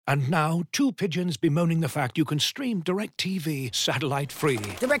And now, two pigeons bemoaning the fact you can stream DirecTV satellite-free.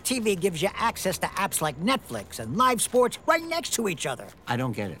 DirecTV gives you access to apps like Netflix and live sports right next to each other. I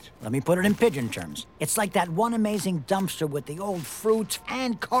don't get it. Let me put it in pigeon terms. It's like that one amazing dumpster with the old fruits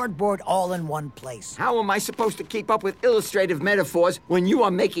and cardboard all in one place. How am I supposed to keep up with illustrative metaphors when you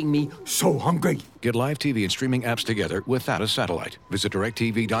are making me so hungry? Get live TV and streaming apps together without a satellite. Visit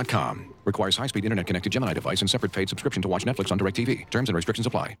DirecTV.com. Requires high-speed internet-connected Gemini device and separate paid subscription to watch Netflix on DirecTV. Terms and restrictions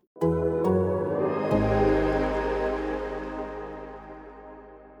apply.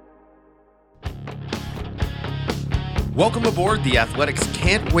 Welcome aboard the Athletics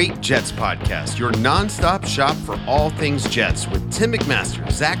Can't Wait Jets podcast, your nonstop shop for all things Jets with Tim McMaster,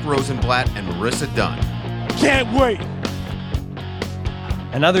 Zach Rosenblatt, and Marissa Dunn. Can't wait!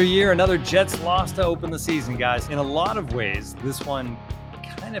 Another year, another Jets loss to open the season, guys. In a lot of ways, this one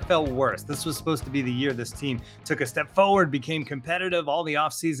kind of felt worse. This was supposed to be the year this team took a step forward, became competitive, all the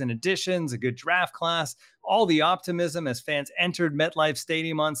offseason additions, a good draft class, all the optimism as fans entered MetLife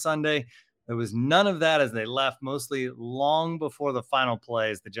Stadium on Sunday. There was none of that as they left, mostly long before the final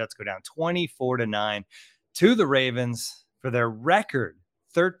play as the Jets go down 24-9 to the Ravens for their record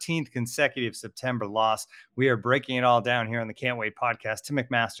 13th consecutive September loss. We are breaking it all down here on the Can't Wait podcast. Tim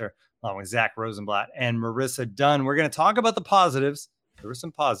McMaster, along with Zach Rosenblatt and Marissa Dunn. We're going to talk about the positives. There were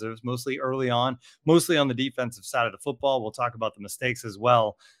some positives, mostly early on, mostly on the defensive side of the football. We'll talk about the mistakes as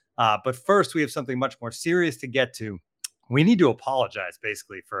well. But first, we have something much more serious to get to. We need to apologize,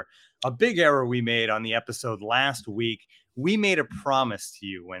 basically, for a big error we made on the episode last week. We made a promise to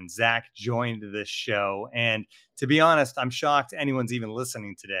you when Zach joined this show. And to be honest, I'm shocked anyone's even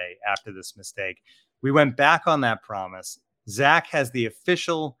listening today after this mistake. We went back on that promise. Zach has the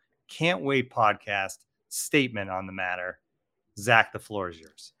official Can't Wait podcast statement on the matter. Zach, the floor is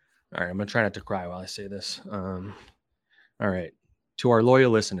yours. All right, I'm going to try not to cry while I say this. All right. To our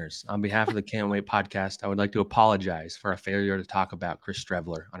loyal listeners, on behalf of the Can't Wait podcast, I would like to apologize for our failure to talk about Chris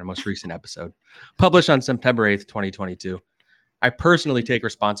Streveler on our most recent episode, published on September 8th, 2022. I personally take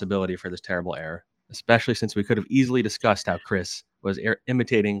responsibility for this terrible error, especially since we could have easily discussed how Chris was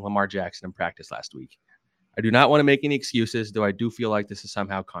imitating Lamar Jackson in practice last week. I do not want to make any excuses, though I do feel like this is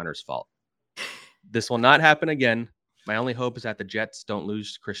somehow Connor's fault. This will not happen again. My only hope is that the Jets don't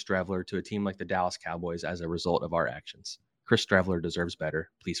lose Chris Streveler to a team like the Dallas Cowboys as a result of our actions. Chris Streveler deserves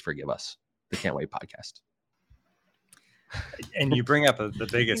better. Please forgive us. The Can't Wait podcast. And you bring up the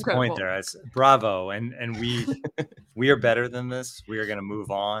biggest point there. It's bravo. And we are better than this. We are going to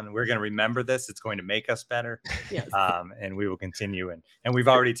move on. We're going to remember this. It's going to make us better. Yes. And we will continue. And we've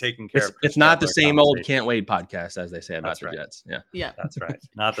already taken care of it's not the same old Can't Wait podcast, as they say about the Jets. Yeah. That's right.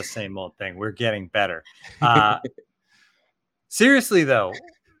 Not the same old thing. We're getting better. Seriously, though,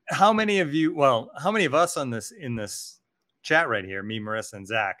 how many of us in this chat right here, me, Marissa, and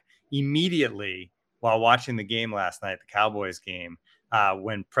Zach, immediately while watching the game last night, the Cowboys game,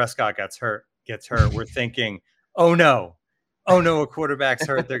 when Prescott gets hurt, we're thinking, oh no, a quarterback's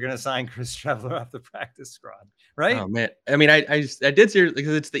hurt. They're going to sign Chris Streveler off the practice squad, right? Oh man, I mean, I did see,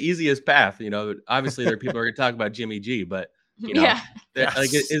 because it's the easiest path. Obviously there are people who are going to talk about Jimmy G, but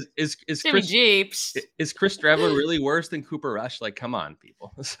like is Jimmy Jeeps. Is Chris Streveler really worse than Cooper Rush? Like, come on,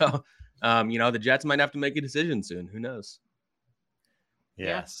 people. So, the Jets might have to make a decision soon. Who knows?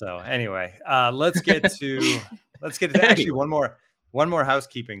 Yeah. So anyway, let's get to actually one more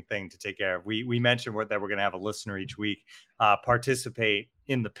housekeeping thing to take care of. We mentioned that we're going to have a listener each week participate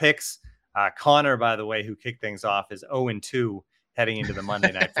in the picks. Connor, by the way, who kicked things off, is 0-2 heading into the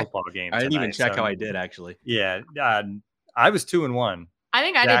Monday Night Football game. I didn't even check how I did, actually. Yeah. I was 2-1. I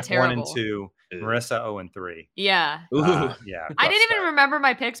think I Zach did terrible. 1-2. Marissa 0-3. Yeah. Yeah. I didn't even remember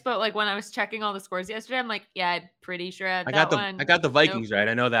my picks, but like when I was checking all the scores yesterday, I'm like, yeah, I'm pretty sure I got the Vikings right.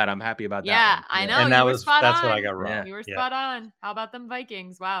 I know that. I'm happy about that. Yeah, I know. And that's what I got wrong. Yeah. You were spot on. How about them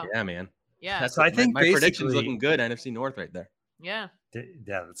Vikings? Wow. Yeah, man. Yeah. So I think my prediction's looking good. NFC North right there. Yeah.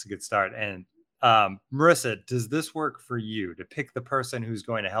 Yeah, that's a good start. And Marissa, does this work for you to pick the person who's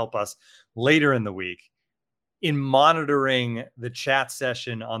going to help us later in the week in monitoring the chat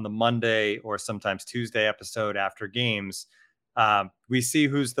session on the Monday or sometimes Tuesday episode after games? We see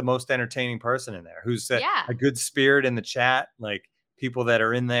who's the most entertaining person in there, who's a good spirit in the chat, like people that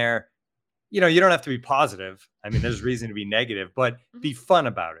are in there. You don't have to be positive. I mean, there's reason to be negative, but be fun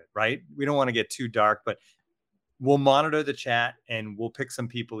about it, right? We don't want to get too dark, but we'll monitor the chat and we'll pick some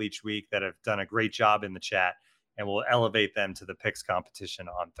people each week that have done a great job in the chat, and we'll elevate them to the picks competition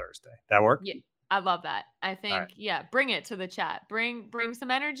on Thursday. That work? Yeah. I love that. I think, bring it to the chat. Bring some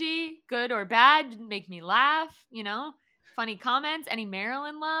energy, good or bad, make me laugh, funny comments, any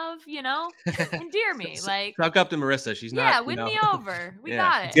Maryland love, endear me. Like, Suck up to Marissa. She's yeah, not. win me over. We Yeah.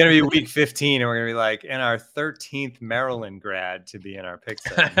 got It's it. gonna be week 15, and we're gonna be like, and our 13th Maryland grad to be in our pick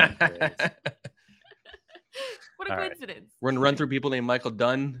segment. What a All right. coincidence. We're gonna run through people named Michael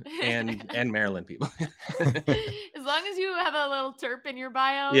Dunn and Maryland people. As long as you have a little terp in your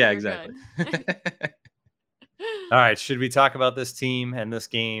bio. Yeah, you're exactly. good. All right, should we talk about this team and this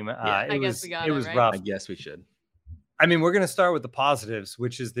game? Yeah, I guess we got it it, was right? rough. I guess we should. I mean, we're going to start with the positives,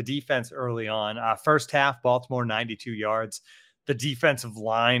 which is the defense early on. First half, Baltimore 92 yards. The defensive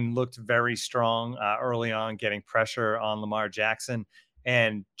line looked very strong early on, getting pressure on Lamar Jackson.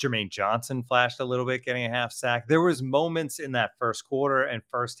 And Jermaine Johnson flashed a little bit, getting a half sack. There was moments in that first quarter and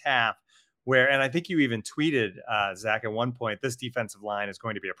first half where, and I think you even tweeted, Zach, at one point, this defensive line is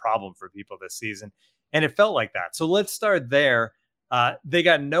going to be a problem for people this season. And it felt like that. So let's start there. They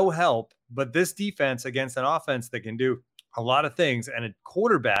got no help, but this defense against an offense that can do a lot of things and a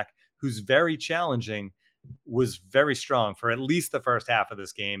quarterback who's very challenging was very strong for at least the first half of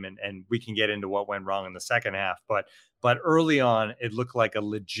this game. And we can get into what went wrong in the second half. But early on, it looked like a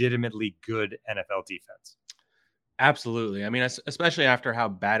legitimately good NFL defense. Absolutely. I mean, especially after how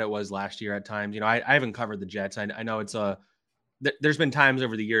bad it was last year at times. I haven't covered the Jets. I know it's there's been times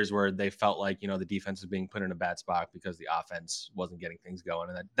over the years where they felt like, the defense was being put in a bad spot because the offense wasn't getting things going.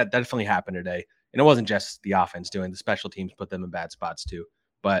 And that definitely happened today. And it wasn't just the offense doing, the special teams put them in bad spots too.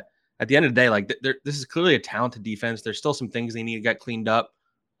 But at the end of the day, like this is clearly a talented defense. There's still some things they need to get cleaned up.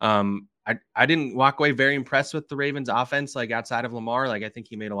 I didn't walk away very impressed with the Ravens offense, like outside of Lamar. Like I think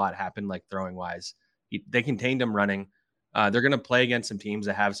he made a lot happen, like throwing wise. They contained him running. They're going to play against some teams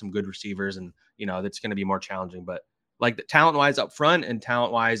that have some good receivers, and that's going to be more challenging. But like the talent wise up front and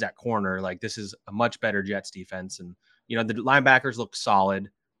talent wise at corner, like this is a much better Jets defense. And the linebackers look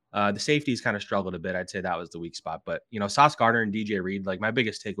solid. The safeties kind of struggled a bit. I'd say that was the weak spot. But Sauce Gardner and DJ Reed, like my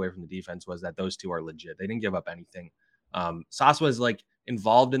biggest takeaway from the defense was that those two are legit. They didn't give up anything. Sauce was like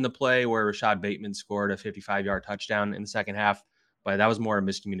involved in the play where Rashad Bateman scored a 55-yard touchdown in the second half, but that was more a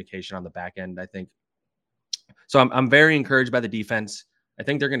miscommunication on the back end, I think. So I'm very encouraged by the defense. I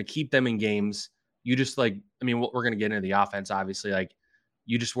think they're going to keep them in games. You just we're going to get into the offense, obviously. Like,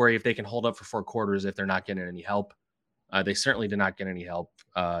 you just worry if they can hold up for 4 quarters if they're not getting any help. They certainly did not get any help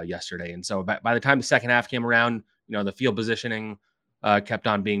yesterday. And so by the time the second half came around, the field positioning kept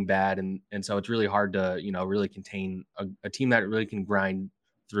on being bad. And so it's really hard to, really contain a team that really can grind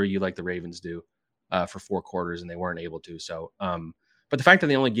through you like the Ravens do for 4 quarters, and they weren't able to. So, but the fact that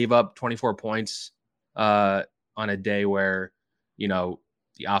they only gave up 24 points on a day where,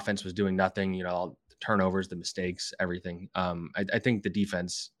 the offense was doing nothing, all the turnovers, the mistakes, everything. I think the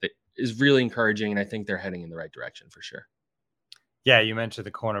defense is really encouraging, and I think they're heading in the right direction for sure. Yeah, you mentioned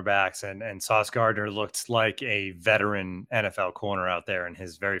the cornerbacks, and Sauce Gardner looked like a veteran NFL corner out there in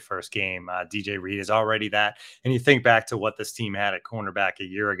his very first game. DJ Reed is already that. And you think back to what this team had at cornerback a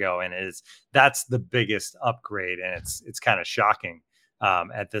year ago, and that's the biggest upgrade, and it's kind of shocking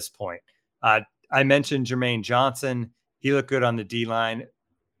at this point. I mentioned Jermaine Johnson. He looked good on the D-line.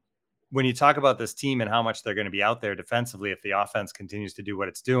 When you talk about this team and how much they're going to be out there defensively if the offense continues to do what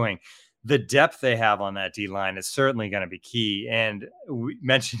it's doing, the depth they have on that D-line is certainly going to be key. And we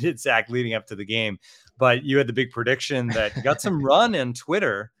mentioned it, Zach, leading up to the game, but you had the big prediction that got some run on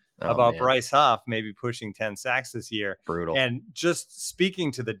Twitter about Bryce Huff maybe pushing 10 sacks this year. Brutal. And just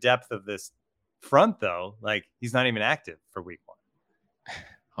speaking to the depth of this front, though, like he's not even active for week 1.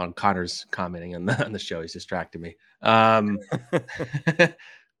 On Connor's commenting on the show, he's distracted me.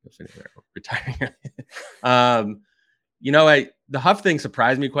 Retiring. The Huff thing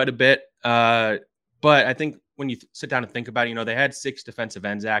surprised me quite a bit. But I think when you sit down and think about it, they had 6 defensive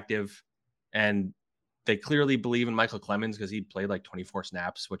ends active, and they clearly believe in Michael Clemens because he played like 24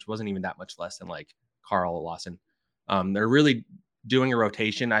 snaps, which wasn't even that much less than like Carl Lawson. They're really doing a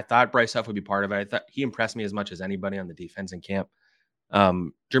rotation. I thought Bryce Huff would be part of it. I thought he impressed me as much as anybody on the defense in camp.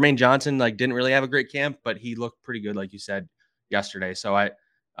 Jermaine Johnson didn't really have a great camp, but he looked pretty good, like you said yesterday. So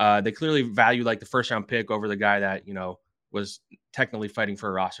they clearly value like the first round pick over the guy that was technically fighting for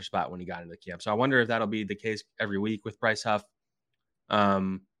a roster spot when he got into the camp. So I wonder if that'll be the case every week with Bryce Huff.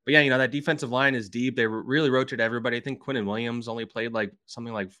 But yeah, that defensive line is deep. They really rotated everybody. I think Quinnen Williams only played like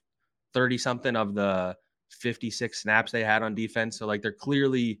something like 30 something of the 56 snaps they had on defense. So like they're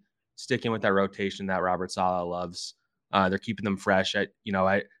clearly sticking with that rotation that Robert Saleh loves. They're keeping them fresh. I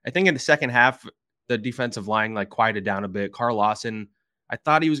think in the second half, the defensive line like quieted down a bit. Carl Lawson, I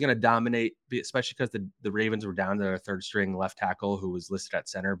thought he was going to dominate, especially because the Ravens were down to their third string left tackle who was listed at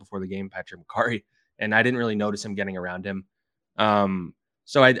center before the game, Patrick McCarry. And I didn't really notice him getting around him.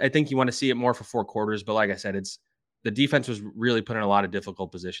 So I think you want to see it more for 4 quarters. But like I said, the defense was really put in a lot of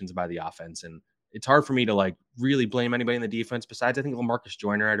difficult positions by the offense. And it's hard for me to like really blame anybody in the defense. Besides, I think LaMarcus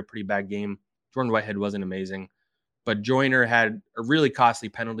Joyner had a pretty bad game. Jordan Whitehead wasn't amazing, but Joyner had a really costly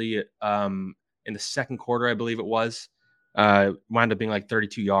penalty in the second quarter, I believe it was. Wound up being like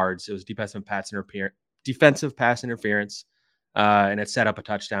 32 yards. It was defensive pass interference, and it set up a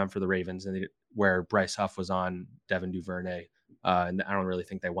touchdown for the Ravens, and where Bryce Huff was on Devin Duvernay. And I don't really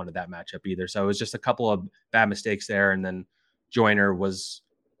think they wanted that matchup either. So it was just a couple of bad mistakes there. And then Joyner was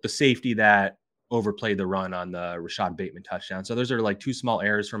the safety that overplayed the run on the Rashad Bateman touchdown. So those are like two small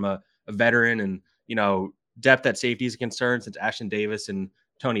errors from a veteran, and, you know, depth at safety is a concern since Ashton Davis and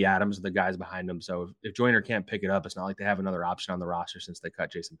Tony Adams are the guys behind him. So if Joyner can't pick it up, it's not like they have another option on the roster since they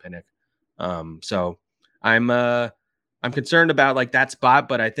cut Jason Pinnock. So I'm concerned about like that spot,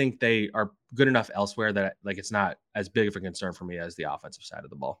 but I think they are good enough elsewhere that like it's not as big of a concern for me as the offensive side of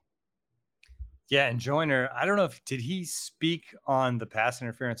the ball. Yeah, and Joyner, I don't know did he speak on the pass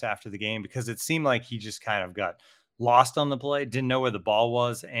interference after the game, because it seemed like he just kind of got lost on the play, didn't know where the ball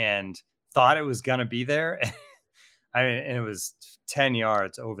was, and thought it was gonna be there. I mean, and it was 10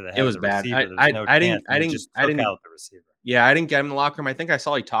 yards over the head. It was of the bad. Receiver. I didn't out the receiver. Yeah, I didn't get him in the locker room. I think I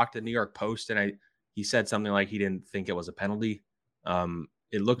saw he talked to the New York Post, and he said something like he didn't think it was a penalty.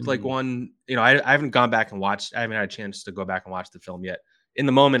 It looked like one. You know, I haven't gone back and watched. I haven't had a chance to go back and watch the film yet. In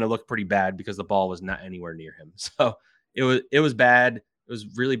the moment, it looked pretty bad because the ball was not anywhere near him. So it was bad. It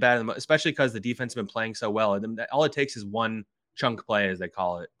was really bad, especially because the defense has been playing so well. And all it takes is one chunk play, as they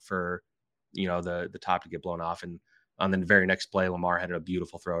call it, for, you know, the top to get blown off. And on the very next play, Lamar had a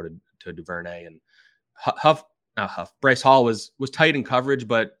beautiful throw to Duvernay, and Bryce Hall was tight in coverage,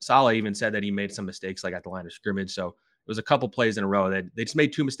 but Saleh even said that he made some mistakes like at the line of scrimmage. So it was a couple plays in a row that they just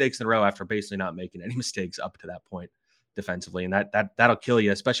made 2 mistakes in a row after basically not making any mistakes up to that point defensively. And that'll kill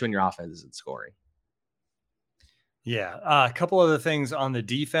you, especially when your offense isn't scoring. Yeah. A couple other things on the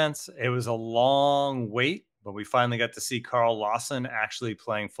defense. It was a long wait, but we finally got to see Carl Lawson actually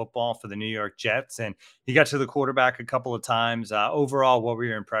playing football for the New York Jets. And he got to the quarterback a couple of times. Overall, what were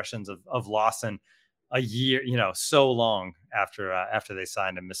your impressions of Lawson a year, you know, so long after they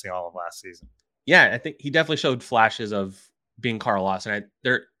signed him, missing all of last season? Yeah, I think he definitely showed flashes of being Carl Lawson.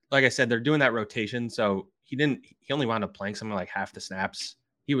 Like I said, they're doing that rotation. So he only wound up playing something like half the snaps.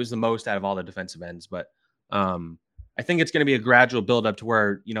 He was the most out of all the defensive ends, but I think it's going to be a gradual build up to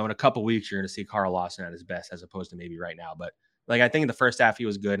where, you know, in a couple weeks, you're going to see Carl Lawson at his best as opposed to maybe right now. But like, I think in the first half, he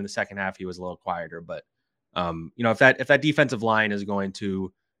was good. In the second half, he was a little quieter, but you know, if that defensive line is going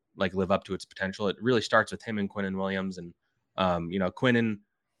to like live up to its potential, it really starts with him and Quinnen Williams. And you know, Quinnen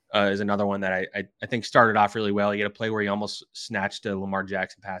is another one that I think started off really well. He had a play where he almost snatched a Lamar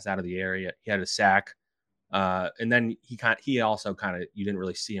Jackson pass out of the area. He had a sack. And then he also you didn't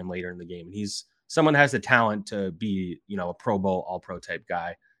really see him later in the game. And he's someone that has the talent to be, you know, a Pro Bowl, all pro type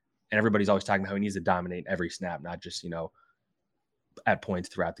guy. And everybody's always talking about how he needs to dominate every snap, not just, you know, at points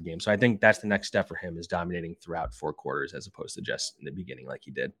throughout the game. So I think that's the next step for him, is dominating throughout 4 quarters as opposed to just in the beginning like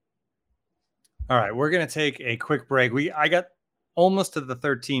he did. All right, we're going to take a quick break. I got almost to the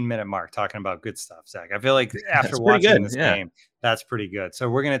 13-minute mark talking about good stuff, Zach. I feel like after watching this game, that's pretty good. So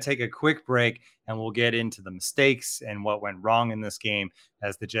we're going to take a quick break, and we'll get into the mistakes and what went wrong in this game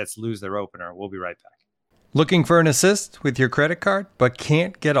as the Jets lose their opener. We'll be right back. Looking for an assist with your credit card, but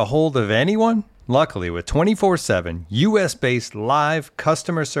can't get a hold of anyone? Luckily, with 24/7 U.S.-based live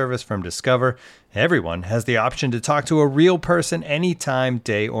customer service from Discover, everyone has the option to talk to a real person anytime,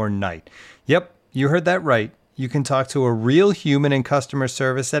 day or night. Yep, you heard that right. You can talk to a real human in customer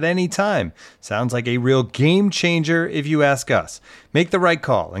service at any time. Sounds like a real game changer if you ask us. Make the right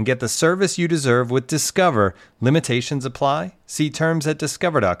call and get the service you deserve with Discover. Limitations apply. See terms at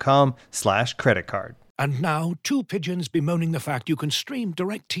discover.com/creditcard. And now, 2 pigeons bemoaning the fact you can stream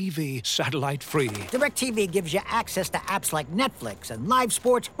DirecTV satellite-free. DirecTV gives you access to apps like Netflix and live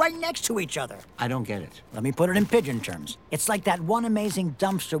sports right next to each other. I don't get it. Let me put it in pigeon terms. It's like that one amazing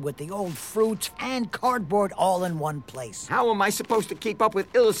dumpster with the old fruits and cardboard all in one place. How am I supposed to keep up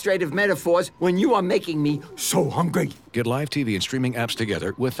with illustrative metaphors when you are making me so hungry? Get live TV and streaming apps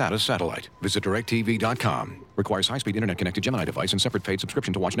together without a satellite. Visit DirecTV.com. Requires high-speed internet-connected Gemini device and separate paid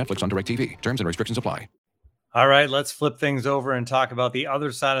subscription to watch Netflix on DirecTV. Terms and restrictions apply. All right, let's flip things over and talk about the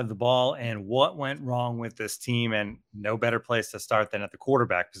other side of the ball and what went wrong with this team. And no better place to start than at the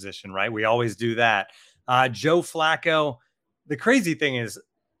quarterback position, right? We always do that. Joe Flacco, the crazy thing is,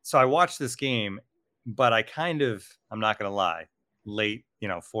 so I watched this game, but I'm not going to lie, late,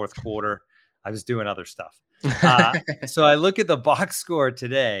 fourth quarter, I was doing other stuff. So I look at the box score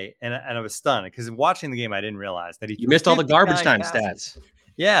today and I was stunned because watching the game, I didn't realize that you missed all the garbage time stats.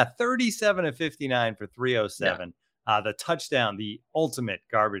 Yeah, 37 of 59 for 307, The touchdown, the ultimate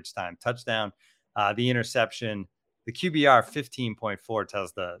garbage time touchdown, the interception, the QBR 15.4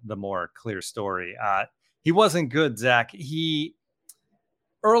 tells the more clear story. He wasn't good, Zach.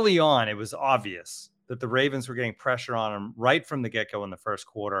 Early on, it was obvious that the Ravens were getting pressure on him right from the get-go in the first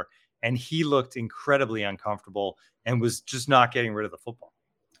quarter, and he looked incredibly uncomfortable and was just not getting rid of the football.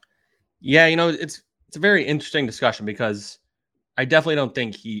 Yeah, it's a very interesting discussion because I definitely don't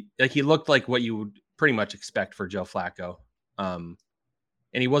think he looked like what you would pretty much expect for Joe Flacco. And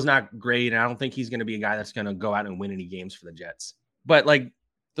he was not great, and I don't think he's going to be a guy that's going to go out and win any games for the Jets. But like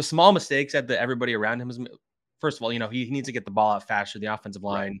the small mistakes that everybody around him is, first of all, he needs to get the ball out faster. The offensive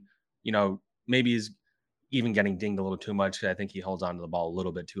line, maybe is even getting dinged a little too much. I think he holds on to the ball a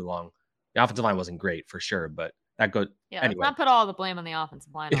little bit too long. The offensive line wasn't great for sure, but that goes. Yeah, anyway. let's not put all the blame on the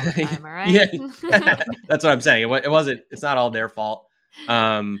offensive line all the time, all right? Yeah, that's what I'm saying. It's not all their fault.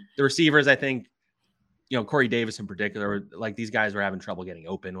 The receivers, I think, Corey Davis in particular, like these guys were having trouble getting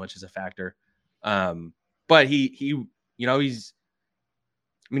open, which is a factor. But he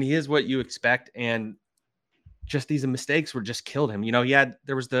is what you expect. And just these mistakes were just killed him.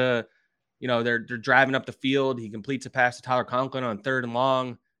 They're driving up the field. He completes a pass to Tyler Conklin on 3rd and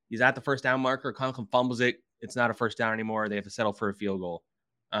long. He's at the first down marker. Conklin fumbles it. It's not a first down anymore. They have to settle for a field goal.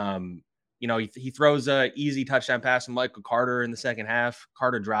 He throws a easy touchdown pass to Michael Carter in the second half.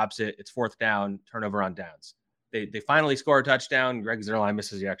 Carter drops it. It's 4th down, turnover on downs. They finally score a touchdown. Greg Zuerlein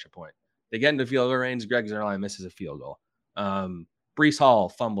misses the extra point. They get into field goal range. Greg Zuerlein misses a field goal. Breece Hall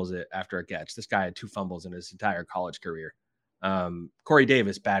fumbles it after a catch. This guy had 2 fumbles in his entire college career. Corey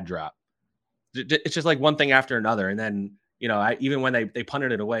Davis, bad drop. It's just like one thing after another. And then, even when they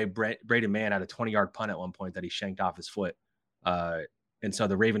punted it away, Braden Mann had a 20-yard punt at one point that he shanked off his foot. And so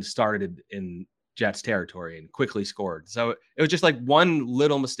the Ravens started in Jets territory and quickly scored. So it was just like one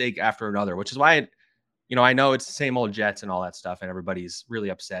little mistake after another, which is why, I know it's the same old Jets and all that stuff, and everybody's really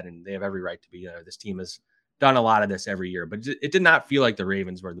upset, and they have every right to be. This team has done a lot of this every year, but it did not feel like the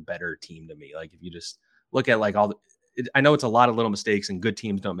Ravens were the better team to me. Like if you just look at like I know it's a lot of little mistakes, and good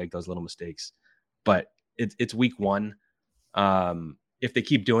teams don't make those little mistakes, but it's week 1. If they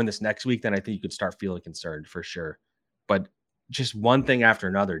keep doing this next week, then I think you could start feeling concerned for sure. But just one thing after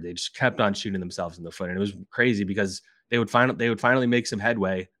another, they just kept on shooting themselves in the foot. And it was crazy because they would finally make some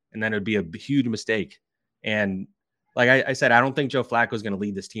headway, and then it would be a huge mistake. And like I said, I don't think Joe Flacco is going to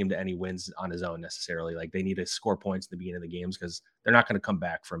lead this team to any wins on his own necessarily. Like they need to score points at the beginning of the games because they're not going to come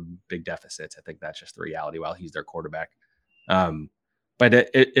back from big deficits. I think that's just the reality while he's their quarterback. But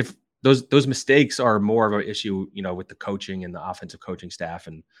if those mistakes are more of an issue, with the coaching and the offensive coaching staff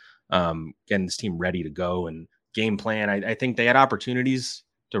and getting this team ready to go and game plan. I think they had opportunities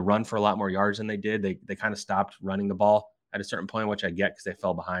to run for a lot more yards than they did. They kind of stopped running the ball at a certain point, which I get because they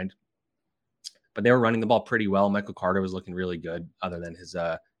fell behind. But they were running the ball pretty well. Michael Carter was looking really good, other than his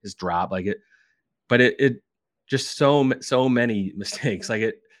drop. But it just so many mistakes. Like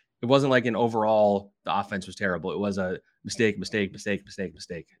it wasn't like an overall the offense was terrible. It was a mistake.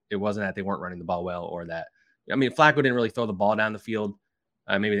 It wasn't that they weren't running the ball well or that. Flacco didn't really throw the ball down the field.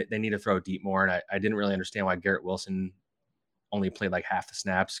 Maybe they need to throw deep more. And I didn't really understand why Garrett Wilson only played like half the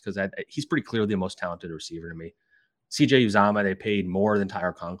snaps because he's pretty clearly the most talented receiver to me. CJ Uzomah, they paid more than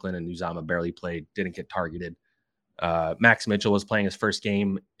Tyler Conklin, and Uzomah barely played, didn't get targeted. Max Mitchell was playing his first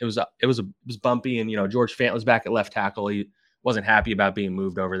game. It was bumpy, and George Fant was back at left tackle. He wasn't happy about being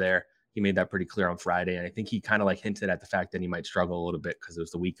moved over there. He made that pretty clear on Friday, and I think he kind of like hinted at the fact that he might struggle a little bit because it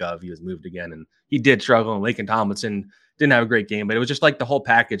was the week of he was moved again, and he did struggle. And Laken Tomlinson didn't have a great game, but it was just like the whole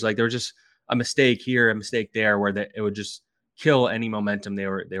package. Like there was just a mistake here, a mistake there, where it would just kill any momentum they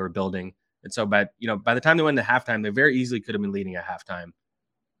were building. And so, by the time they went into halftime, they very easily could have been leading at halftime.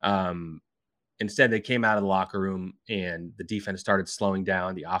 Instead, they came out of the locker room and the defense started slowing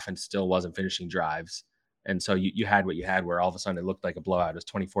down. The offense still wasn't finishing drives. And so you had what you had, where all of a sudden it looked like a blowout. It was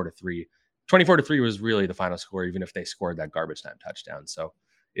 24-3. 24-3 was really the final score, even if they scored that garbage time touchdown. So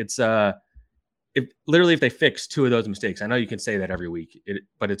it's if they fix 2 of those mistakes, I know you can say that every week,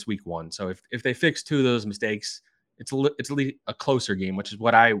 but it's week 1. So if they fix 2 of those mistakes, it's at least a closer game, which is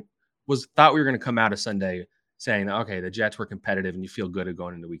what I thought we were going to come out of Sunday saying, okay, the Jets were competitive and you feel good at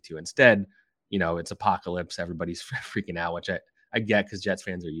going into week 2. Instead, it's apocalypse. Everybody's freaking out, which I get because Jets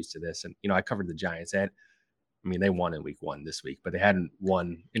fans are used to this. And, I covered the Giants. They won in week 1 this week, but they hadn't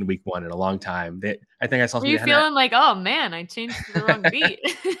won in week 1 in a long time. I think I saw. Were you feeling like, oh man, I changed to the wrong beat?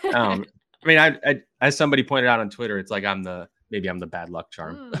 As somebody pointed out on Twitter, it's like maybe I'm the bad luck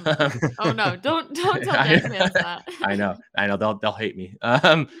charm. Oh no, don't tell Jets fans that. I know they'll hate me.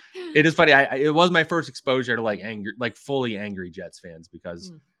 It is funny. It was my first exposure to like fully angry Jets fans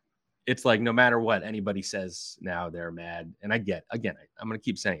because it's like no matter what anybody says now, they're mad. And I'm going to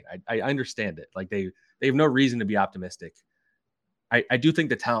keep saying it. I understand it. Like they have no reason to be optimistic. I do think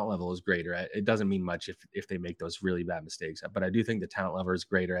the talent level is greater. It doesn't mean much if they make those really bad mistakes, but I do think the talent level is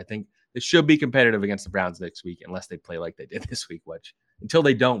greater. I think they should be competitive against the Browns next week, unless they play like they did this week, which until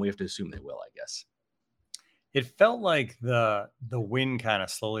they don't, we have to assume they will, I guess. It felt like the wind kind of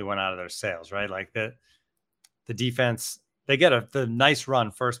slowly went out of their sails, right? Like the defense, they get the nice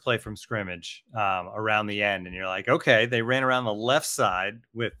run, first play from scrimmage around the end. And you're like, okay, they ran around the left side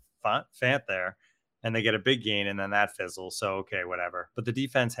with Fant there, and they get a big gain, and then that fizzles. So, okay, whatever. But the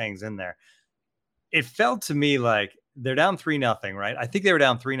defense hangs in there. It felt to me like they're down 3-0, right? I think they were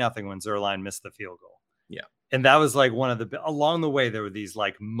down 3-0 when Zuerlein missed the field goal. Yeah. And that was like along the way, there were these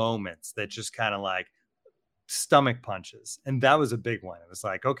like moments that just kind of like stomach punches. And that was a big one. It was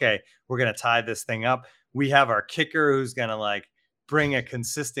like, okay, we're going to tie this thing up. We have our kicker who's going to like bring a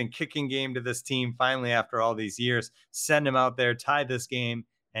consistent kicking game to this team. Finally, after all these years, send him out there, tie this game.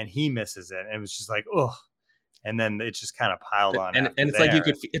 And he misses it. And it was just like, oh, and then it just kind of piled on. And it's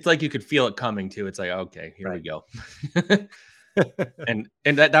like you could feel it coming too. It's like, okay, here we go. and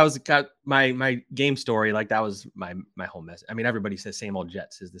that was my game story. Like that was my whole mess. I mean, everybody says same old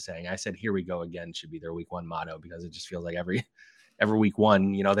Jets is the saying. I said, here we go again should be their week one motto, because it just feels like every week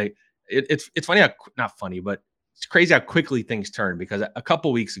one, it's funny how, not funny, but it's crazy how quickly things turn, because a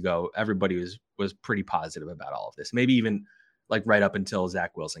couple weeks ago, everybody was pretty positive about all of this. Maybe even like right up until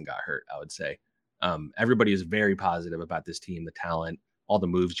Zach Wilson got hurt, I would say. Everybody is very positive about this team, the talent, all the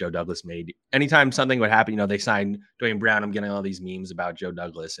moves Joe Douglas made. Anytime something would happen, they signed Dwayne Brown. I'm getting all these memes about Joe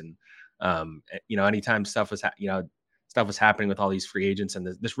Douglas. And, anytime stuff was happening with all these free agents and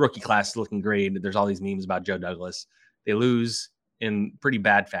this rookie class is looking great, there's all these memes about Joe Douglas. They lose in pretty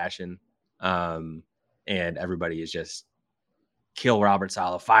bad fashion. And everybody is just kill Robert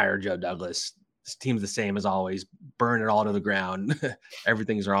Saleh, fire Joe Douglas. This team's the same as always. Burn it all to the ground.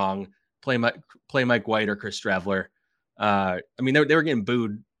 Everything's wrong. Play Mike White or Chris Streveler. I mean, they were getting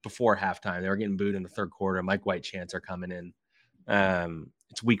booed before halftime. They were getting booed in the third quarter. Mike White chants are coming in.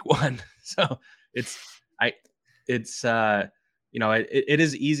 It's week one, so it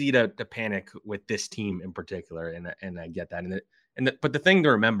is easy to panic with this team in particular, and I get that. But the thing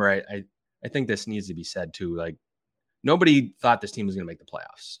to remember, I think this needs to be said too. Like nobody thought this team was going to make the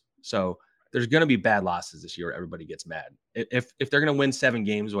playoffs, so there's going to be bad losses this year. Everybody gets mad. If they're going to win 7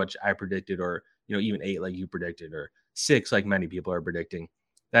 games, which I predicted, or even 8 like you predicted, or 6 like many people are predicting,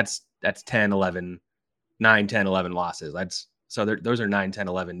 that's 10, 11 losses. Those are 9, 10,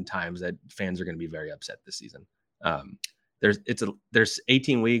 11 times that fans are going to be very upset this season. There's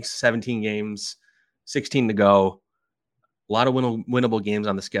 18 weeks, 17 games, 16 to go. A lot of winnable games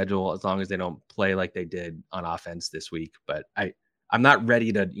on the schedule, as long as they don't play like they did on offense this week. But I'm not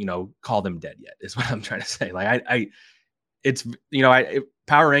ready to, call them dead yet, is what I'm trying to say. Like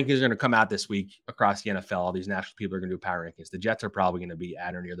power rankings are going to come out this week across the NFL. All these national people are going to do power rankings. The Jets are probably going to be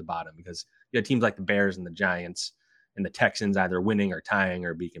at or near the bottom, because you have teams like the Bears and the Giants and the Texans either winning or tying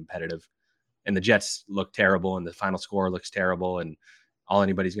or be competitive. And the Jets look terrible, and the final score looks terrible. And all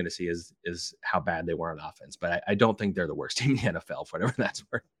anybody's going to see is how bad they were on offense. But I don't think they're the worst team in the NFL, for whatever that's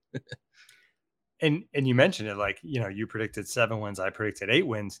worth. And you mentioned it, like, you predicted 7 wins. I predicted 8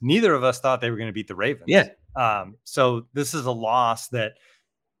 wins. Neither of us thought they were going to beat the Ravens. Yeah. So this is a loss that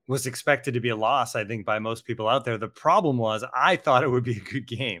was expected to be a loss, I think, by most people out there. The problem was I thought it would be a good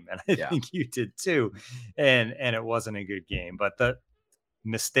game, and I think you did too. And it wasn't a good game. But the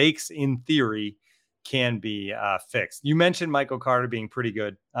mistakes, in theory, can be fixed. You mentioned Michael Carter being pretty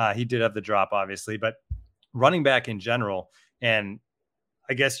good. He did have the drop, obviously, but running back in general, and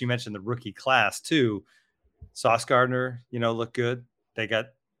I guess you mentioned the rookie class too. Sauce Gardner, looked good. They got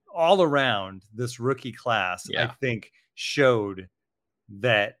all around this rookie class. I think showed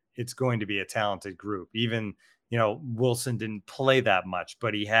that it's going to be a talented group. Even, Wilson didn't play that much,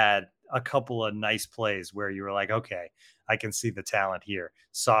 but he had a couple of nice plays where you were like, okay, I can see the talent here.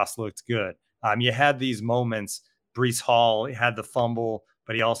 Sauce looked good. You had these moments. Breece Hall had the fumble,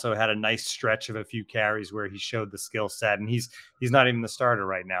 but he also had a nice stretch of a few carries where he showed the skill set, and he's not even the starter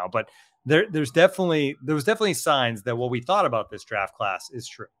right now. But there was definitely signs that what we thought about this draft class is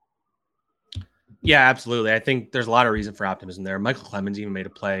true. Yeah, absolutely. I think there's a lot of reason for optimism there. Michael Clemens even made a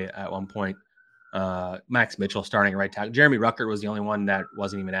play at one point. Max Mitchell starting right tackle. Jeremy Ruckert was the only one that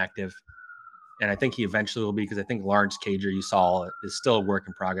wasn't even active, and I think he eventually will be, because I think Lawrence Cager, you saw, is still a work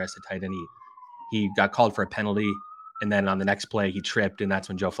in progress at tight end. He got called for a penalty, and then on the next play he tripped, and that's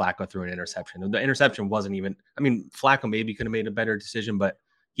when Joe Flacco threw an interception. The interception wasn't even, Flacco maybe could have made a better decision, but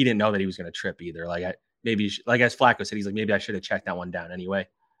he didn't know that he was going to trip either. Like as Flacco said, he's like, maybe I should have checked that one down anyway.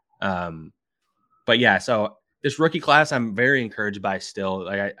 But yeah, so this rookie class, I'm very encouraged by still.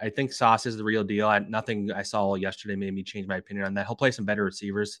 Like I think Sauce is the real deal. Nothing I saw yesterday made me change my opinion on that. He'll play some better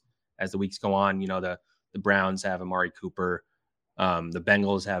receivers as the weeks go on. The Browns have Amari Cooper. The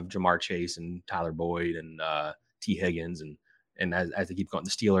Bengals have Jamar Chase and Tyler Boyd and T. Higgins. And as they keep going, the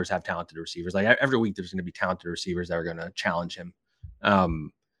Steelers have talented receivers. Like every week, there's going to be talented receivers that are going to challenge him.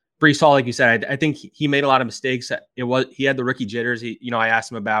 Breece Hall, like you said, I think he made a lot of mistakes. He had the rookie jitters. I asked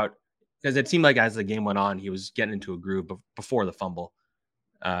him about, because it seemed like as the game went on, he was getting into a groove before the fumble.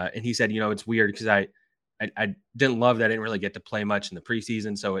 And he said, it's weird because I didn't love that I didn't really get to play much in the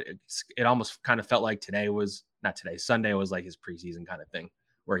preseason. So it almost kind of felt like Sunday was like his preseason kind of thing,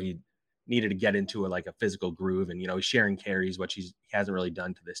 where he needed to get into a physical groove, and he's sharing carries, which he hasn't really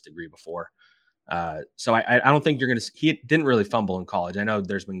done to this degree before. So I don't think he didn't really fumble in college. I know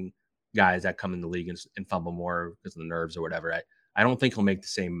there's been guys that come in the league and fumble more because of the nerves or whatever. I don't think he'll make the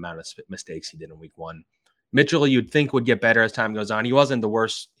same amount of mistakes he did in week one. Mitchell, you'd think, would get better as time goes on. He wasn't the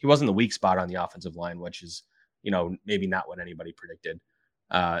worst. He wasn't the weak spot on the offensive line, which is, maybe not what anybody predicted.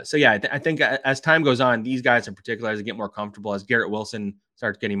 So yeah, I think as time goes on, these guys in particular, as they get more comfortable, as Garrett Wilson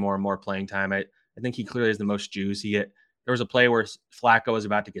starts getting more and more playing time, I think he clearly has the most juice. There was a play where Flacco was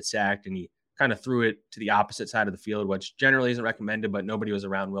about to get sacked, and he kind of threw it to the opposite side of the field, which generally isn't recommended, but nobody was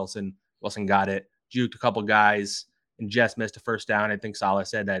around Wilson. Wilson got it, juked a couple guys, and just missed a first down. I think Saleh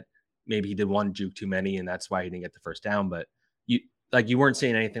said that maybe he did one juke too many, and that's why he didn't get the first down. But you weren't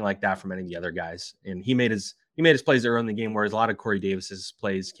seeing anything like that from any of the other guys. And he made his plays early in the game, whereas a lot of Corey Davis's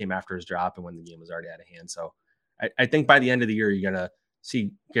plays came after his drop and when the game was already out of hand. So I think by the end of the year, you're gonna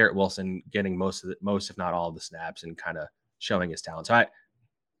see Garrett Wilson getting most, if not all, of the snaps and kind of showing his talent. So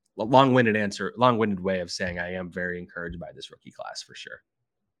long-winded way of saying I am very encouraged by this rookie class for sure.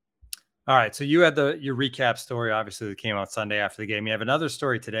 All right. So you had your recap story, obviously, that came out Sunday after the game. You have another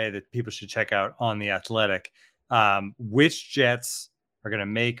story today that people should check out on The Athletic. Which Jets are going to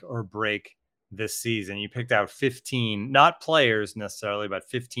make or break this season? You picked out 15, not players necessarily, but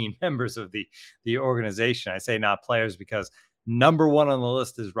 15 members of the organization. I say not players because number one on the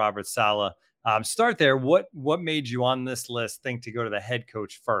list is Robert Saleh. Start there. What made you on this list think to go to the head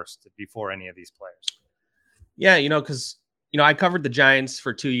coach first before any of these players? Yeah, because I covered the Giants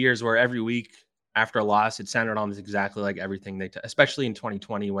for 2 years, where every week after a loss, it sounded almost exactly like everything especially in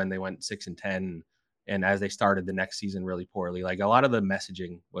 2020 when they went 6-10, and as they started the next season really poorly. Like a lot of the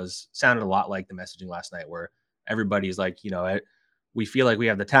messaging sounded a lot like the messaging last night, where everybody's like, we feel like we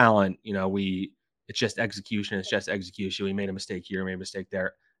have the talent, it's just execution. It's just execution. We made a mistake here, made a mistake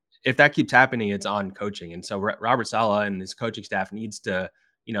there. If that keeps happening, it's on coaching. And so Robert Saleh and his coaching staff needs to,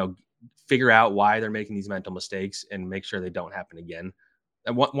 figure out why they're making these mental mistakes and make sure they don't happen again.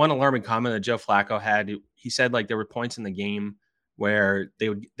 And one alarming comment that Joe Flacco had, he said there were points in the game where they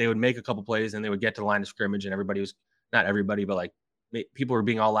would make a couple plays and they would get to the line of scrimmage and not everybody, but people were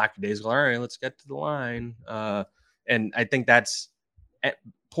being all lackadaisical. All right, let's get to the line. And I think that's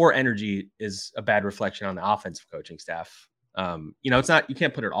poor energy is a bad reflection on the offensive coaching staff. It's not, you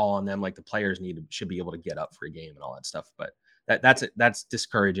can't put it all on them. Like the players should be able to get up for a game and all that stuff, but that's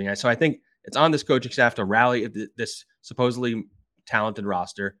discouraging. So I think it's on this coaching staff to rally this supposedly talented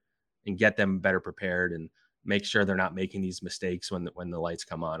roster and get them better prepared and make sure they're not making these mistakes when the lights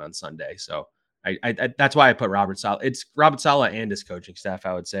come on Sunday. So I that's why I put Robert Saleh. It's Robert Saleh and his coaching staff,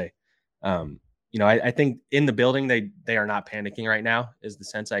 I would say. I think in the building, they are not panicking right now is the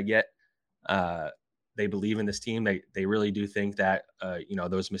sense I get. They believe in this team. They really do think that,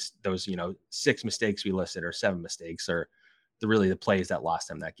 those 6 mistakes we listed or 7 mistakes are really the plays that lost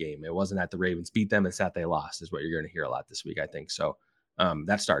them that game. It wasn't that the Ravens beat them. It's that they lost is what you're going to hear a lot this week, I think. So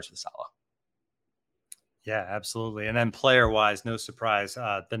that starts with Saleh. Yeah, absolutely. And then player-wise, no surprise,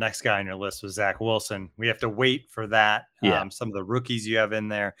 the next guy on your list was Zach Wilson. We have to wait for that. Yeah. Some of the rookies you have in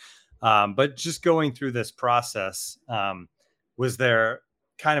there. But just going through this process, was there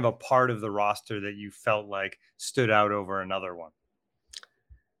kind of a part of the roster that you felt like stood out over another one?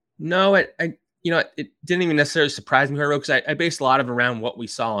 No, it didn't even necessarily surprise me, because I based a lot of it around what we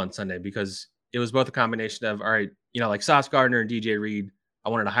saw on Sunday, because it was both a combination of, all right, like Sauce Gardner and DJ Reed, I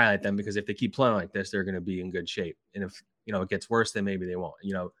wanted to highlight them because if they keep playing like this, they're going to be in good shape. And if, it gets worse, then maybe they won't.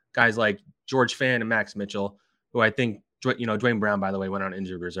 Guys like George Fant and Max Mitchell, who I think, Dwayne Brown, by the way, went on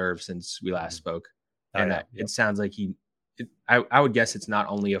injured reserve since we last spoke. It sounds like I would guess it's not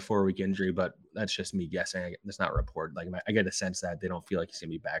only a 4-week injury, but that's just me guessing. It's not reported. I get a sense that they don't feel like he's going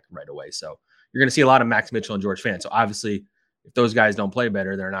to be back right away. So you're going to see a lot of Max Mitchell and George Fant. So obviously, if those guys don't play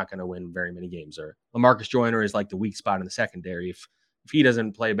better, they're not going to win very many games. Or LaMarcus Joyner is like the weak spot in the secondary. If he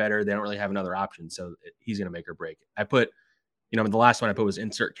doesn't play better, they don't really have another option. So he's going to make or break. I put the last one I put was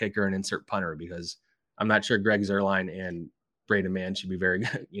insert kicker and insert punter, because I'm not sure Greg Zuerlein and Braden Mann should be very,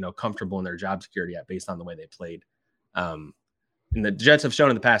 comfortable in their job security yet based on the way they played. And the Jets have shown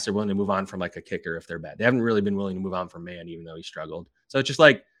in the past they're willing to move on from like a kicker if they're bad. They haven't really been willing to move on from Mann, even though he struggled. So it's just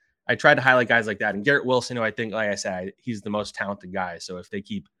like, I tried to highlight guys like that. And Garrett Wilson, who I think, like I said, he's the most talented guy. So if they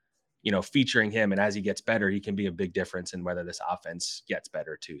keep, featuring him, and as he gets better, he can be a big difference in whether this offense gets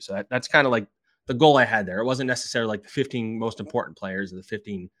better too. So that's kind of like the goal I had there. It wasn't necessarily like the 15 most important players or the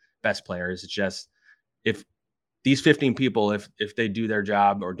 15 best players. It's just, if these 15 people, if they do their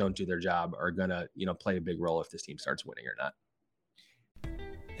job or don't do their job, are going to, play a big role if this team starts winning or not.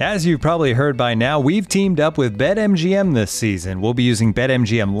 As you've probably heard by now, we've teamed up with BetMGM this season. We'll be using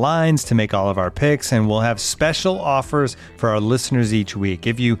BetMGM lines to make all of our picks, and we'll have special offers for our listeners each week.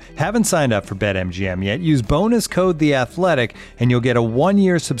 If you haven't signed up for BetMGM yet, use bonus code The Athletic, and you'll get a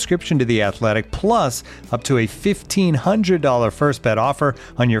 1-year subscription to The Athletic, plus up to a $1,500 first bet offer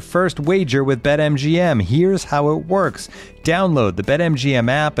on your first wager with BetMGM. Here's how it works. Download the BetMGM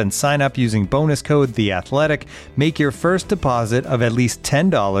app and sign up using bonus code The Athletic. Make your first deposit of at least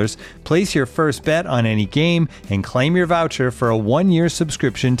 $10. Place your first bet on any game and claim your voucher for a 1-year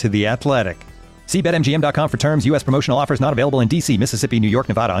subscription to The Athletic. See BetMGM.com for terms. U.S. promotional offers not available in D.C., Mississippi, New York,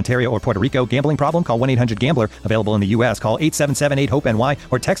 Nevada, Ontario, or Puerto Rico. Gambling problem? Call 1-800-GAMBLER. Available in the U.S. Call 877-8-HOPE-NY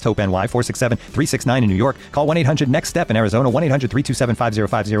or text HOPE-NY 467-369 in New York. Call 1-800-NEXT-STEP in Arizona.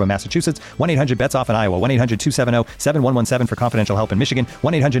 1-800-327-5050 in Massachusetts. 1-800-BETS-OFF in Iowa. 1-800-270-7117 for confidential help in Michigan.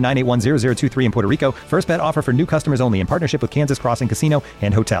 1-800-981-0023 in Puerto Rico. First bet offer for new customers only in partnership with Kansas Crossing Casino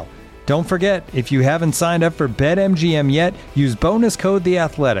and Hotel. Don't forget, if you haven't signed up for BetMGM yet, use bonus code The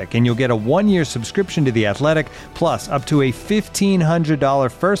Athletic, and you'll get a 1-year subscription to The Athletic, plus up to a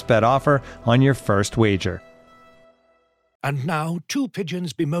 $1,500 first bet offer on your first wager. And now, two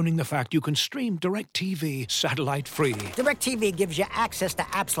pigeons bemoaning the fact you can stream DirecTV satellite-free. DirecTV gives you access to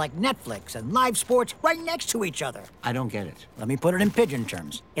apps like Netflix and live sports right next to each other. I don't get it. Let me put it in pigeon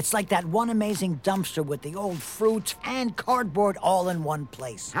terms. It's like that one amazing dumpster with the old fruits and cardboard all in one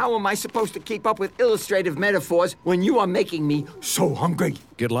place. How am I supposed to keep up with illustrative metaphors when you are making me so hungry?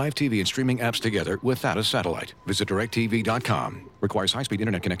 Get live TV and streaming apps together without a satellite. Visit DirecTV.com. Requires high-speed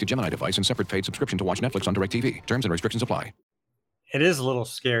internet-connected Gemini device and separate paid subscription to watch Netflix on DirecTV. Terms and restrictions apply. It is a little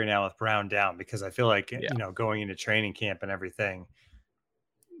scary now with Brown down, because I feel like, going into training camp and everything,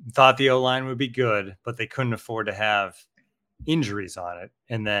 thought the O-line would be good, but they couldn't afford to have injuries on it.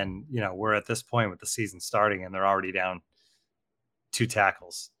 And then, we're at this point with the season starting and they're already down two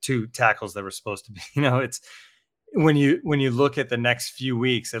tackles that were supposed to be, it's when you look at the next few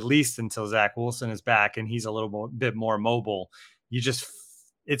weeks, at least until Zach Wilson is back and he's a little bit more mobile,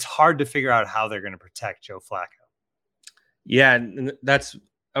 it's hard to figure out how they're going to protect Joe Flacco. Yeah, and that's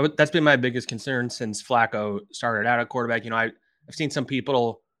been my biggest concern since Flacco started out at quarterback. I've seen some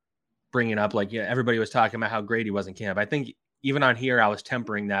people bring it up, like, everybody was talking about how great he was in camp. I think even on here, I was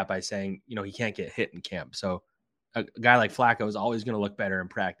tempering that by saying, he can't get hit in camp. So a guy like Flacco is always going to look better in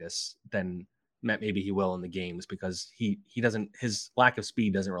practice than maybe he will in the games, because his lack of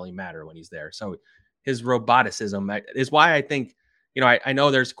speed doesn't really matter when he's there. So his roboticism is why I think, I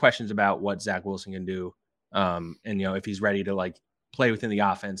know there's questions about what Zach Wilson can do. And if he's ready to like play within the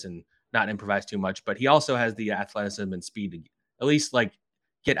offense and not improvise too much, but he also has the athleticism and speed to at least like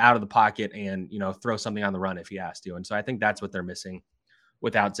get out of the pocket and, throw something on the run if he has to. And so I think that's what they're missing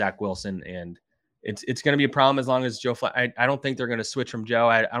without Zach Wilson. And it's going to be a problem as long as Joe I don't think they're going to switch from Joe.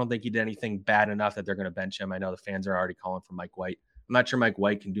 I don't think he did anything bad enough that they're going to bench him. I know the fans are already calling for Mike White. I'm not sure Mike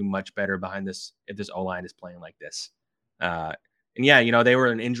White can do much better behind this if this O-line is playing like this. And yeah, they were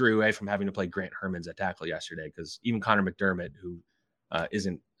an injury away from having to play Grant Hermans at tackle yesterday, because even Connor McDermott, who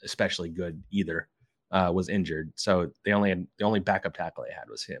isn't especially good either, was injured. So the only backup tackle they had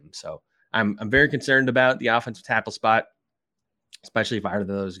was him. So I'm very concerned about the offensive tackle spot, especially if either of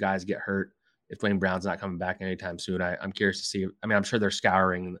those guys get hurt. If Dwayne Brown's not coming back anytime soon, I'm curious to see. I mean, I'm sure they're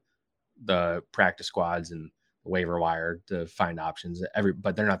scouring the practice squads and the waiver wire to find options.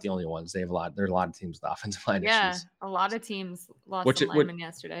 But they're not the only ones. There's a lot of teams with offensive line issues. Yeah, a lot of teams lost some linemen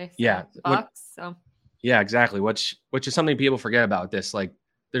yesterday. So yeah, Bucks. Yeah, exactly. Which is something people forget about this. Like,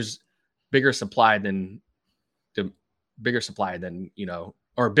 there's bigger supply than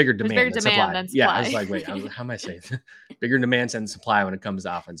or bigger demand than supply. Yeah, I was like, wait, how am I saying bigger demand than supply when it comes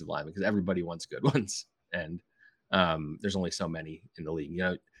to offensive line, because everybody wants good ones, and there's only so many in the league.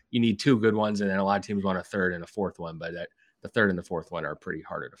 You need two good ones, and then a lot of teams want a third and a fourth one, but the third and the fourth one are pretty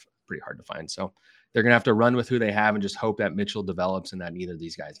hard to find. So they're gonna have to run with who they have and just hope that Mitchell develops and that neither of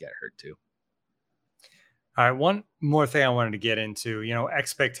these guys get hurt too. All right, one more thing I wanted to get into,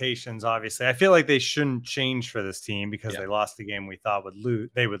 expectations, obviously. I feel like they shouldn't change for this team because they lost the game we thought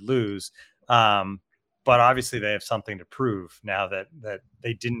they would lose. But obviously they have something to prove now that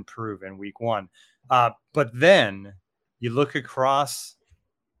they didn't prove in week one. But then you look across,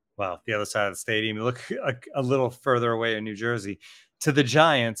 the other side of the stadium, you look a little further away in New Jersey to the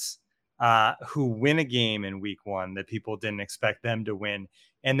Giants, who win a game in week one that people didn't expect them to win.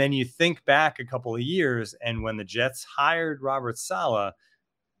 And then you think back a couple of years, and when the Jets hired Robert Saleh,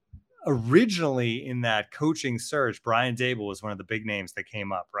 originally in that coaching search, Brian Daboll was one of the big names that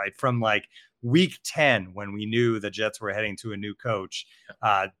came up, right? From like week 10, when we knew the Jets were heading to a new coach,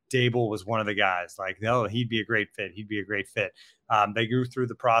 Daboll was one of the guys like, no, he'd be a great fit. He'd be a great fit. They grew through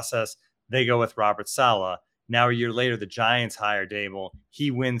the process. They go with Robert Saleh. Now, a year later, the Giants hire Daboll. He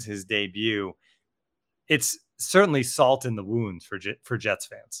wins his debut. It's certainly salt in the wounds for Jets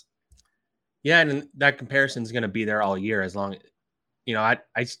fans. Yeah, and that comparison is going to be there all year as long, I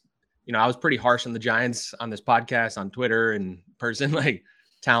was pretty harsh on the Giants on this podcast, on Twitter, and person, like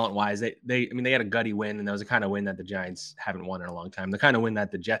talent-wise. They had a gutty win, and that was the kind of win that the Giants haven't won in a long time. The kind of win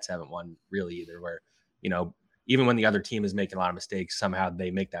that the Jets haven't won really either, where, even when the other team is making a lot of mistakes, somehow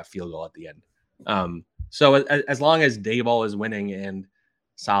they make that field goal at the end. So as long as Daboll is winning and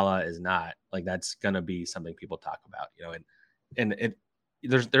Saleh is not, like, that's going to be something people talk about, and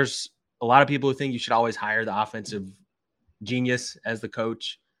there's a lot of people who think you should always hire the offensive genius as the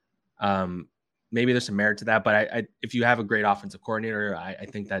coach. Maybe there's some merit to that, but if you have a great offensive coordinator, I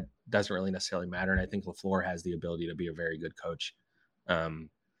think that doesn't really necessarily matter. And I think LaFleur has the ability to be a very good coach. But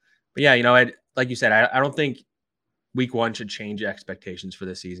yeah, like you said, I don't think week one should change expectations for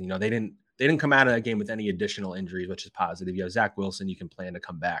this season. They didn't come out of that game with any additional injuries, which is positive. Zach Wilson, you can plan to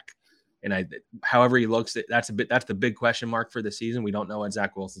come back. And however he looks, that's the big question mark for the season. We don't know what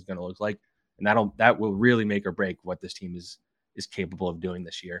Zach Wilson's going to look like. And that will really make or break what this team is capable of doing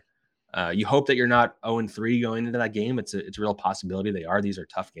this year. You hope that you're not 0-3 going into that game. It's a real possibility. They are. These are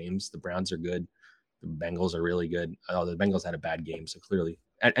tough games. The Browns are good. The Bengals are really good. Oh, the Bengals had a bad game, so clearly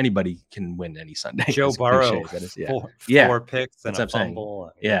anybody can win any Sunday. Joe Burrow, four picks and a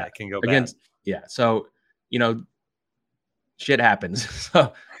fumble. Yeah, it can go against. Yeah, so shit happens.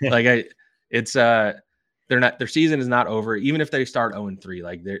 So their season is not over. Even if they start 0-3,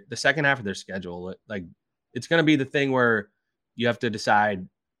 like the second half of their schedule, like it's going to be the thing where you have to decide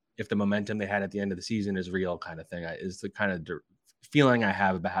if the momentum they had at the end of the season is real, kind of thing. Is the kind of feeling I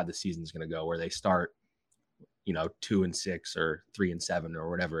have about how the season's going to go, where they start, 2-6 or 3-7 or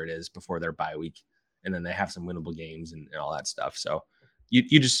whatever it is before their bye week, and then they have some winnable games and all that stuff. So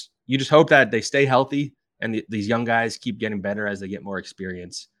you just hope that they stay healthy and these young guys keep getting better as they get more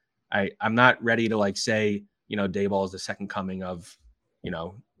experience. I'm not ready to say, Daboll is the second coming of,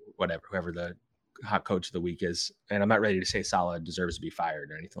 whoever the hot coach of the week is. And I'm not ready to say Saleh deserves to be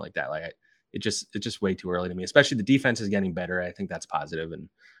fired or anything like that. It's just way too early to me, especially the defense is getting better. I think that's positive. And,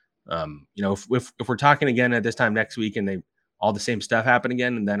 if we're talking again at this time next week and all the same stuff happen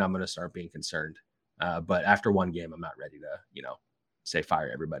again, and then I'm going to start being concerned. But after one game, I'm not ready to, say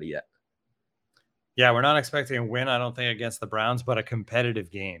fire everybody yet. Yeah, we're not expecting a win, I don't think, against the Browns, but a competitive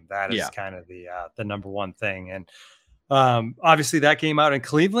game. That is kind of the number one thing. And obviously that game out in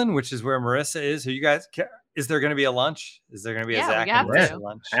Cleveland, which is where Marissa is. Are you guys? Is there going to be a lunch? Is there going to be a Zach and Marissa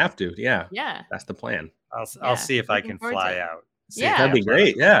lunch? Have to, yeah. That's the plan. I'll see if I can fly out. That'd be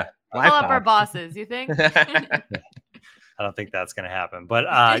great. Yeah, call up our bosses. You think? I don't think that's going to happen, but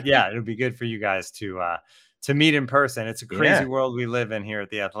it'll be good for you guys to meet in person. It's a crazy world we live in here at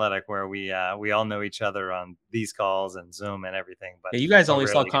The Athletic, where we all know each other on these calls and Zoom and everything. But you guys only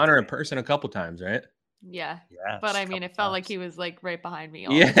saw Connor in person a couple times, right? Yeah. But I mean, it felt like he was right behind me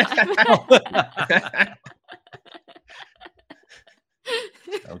all the time.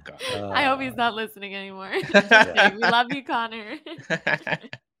 Oh God. I hope he's not listening anymore. We love you, Connor.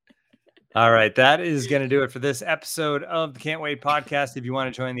 All right, that is going to do it for this episode of the Can't Wait podcast. If you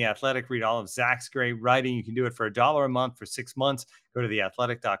want to join The Athletic, read all of Zach's great writing. You can do it for $1 a month for 6 months. Go to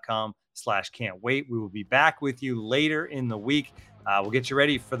theathletic.com/can't wait. We will be back with you later in the week. We'll get you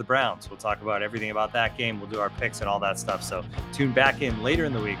ready for the Browns. We'll talk about everything about that game. We'll do our picks and all that stuff. So tune back in later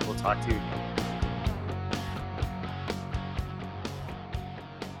in the week. We'll talk to you